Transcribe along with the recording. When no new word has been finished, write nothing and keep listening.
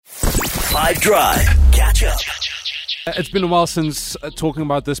5 Drive. Catch up. It's been a while since talking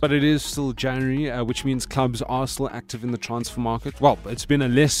about this, but it is still January, which means clubs are still active in the transfer market. Well, it's been a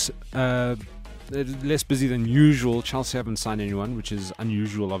less busy than usual. Chelsea haven't signed anyone, which is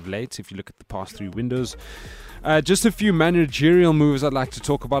unusual of late if you look at the past 3 windows. Just a few managerial moves I'd like to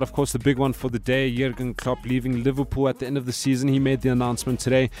talk about. Of course, the big one for the day, Jurgen Klopp leaving Liverpool at the end of the season. He made the announcement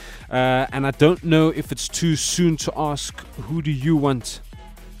today. And I don't know if it's too soon to ask, who do you want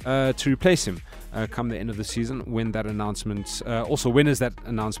to replace him come the end of the season, when that announcement, also when is that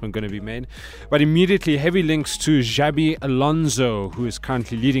announcement going to be made? But immediately heavy links to Xabi Alonso, who is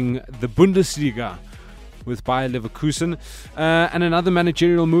currently leading the Bundesliga with Bayer Leverkusen. And another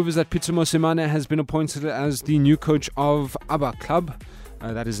managerial move is that Peter Mosimane has been appointed as the new coach of Abba Club.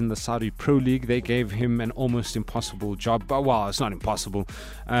 That is in the Saudi Pro League. They gave him an almost impossible job. Well, it's not impossible,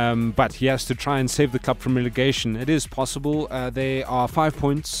 but he has to try and save the club from relegation. It is possible. They are 5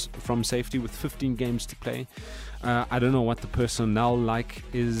 points from safety with 15 games to play. I don't know what the personnel like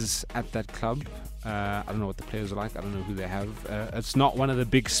is at that club. I don't know what the players are like. I don't know who they have. It's not one of the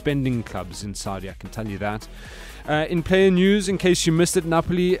big spending clubs in Saudi, I can tell you that. In player news, in case you missed it,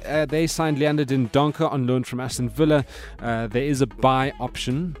 Napoli, they signed Leander Dendoncker on loan from Aston Villa. There is a buy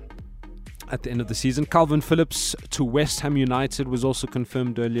option at the end of the season. Calvin Phillips to West Ham United was also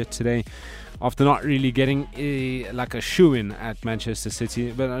confirmed earlier today, after not really getting a shoe-in at Manchester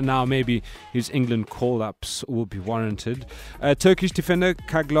City. But now maybe his England call-ups will be warranted. Turkish defender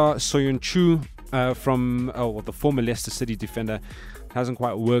Kaglar Soyuncu from the former Leicester City defender, hasn't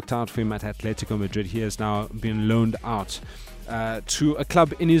quite worked out for him at Atletico Madrid. He has now been loaned out to a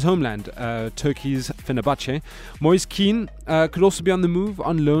club in his homeland, Turkey's Fenerbahce. Moise Kean could also be on the move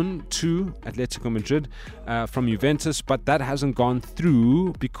on loan to Atletico Madrid from Juventus, but that hasn't gone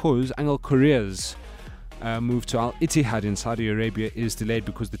through because Angel Correa's move to Al Ittihad in Saudi Arabia is delayed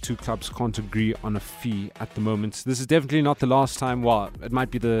because the two clubs can't agree on a fee at the moment. This is definitely not the last time, well, it might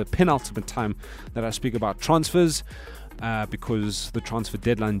be the penultimate time that I speak about transfers, because the transfer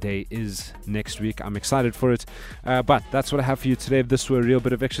deadline day is next week. I'm excited for it, but that's what I have for you today. If this were a real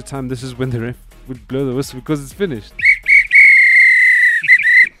bit of extra time, this is when the ref would blow the whistle because it's finished.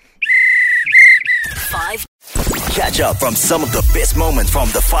 5. Catch up from some of the best moments from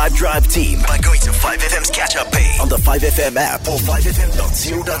the 5 Drive team by going to 5FM's catch up page on the 5FM app or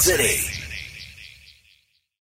 5FM.co.za.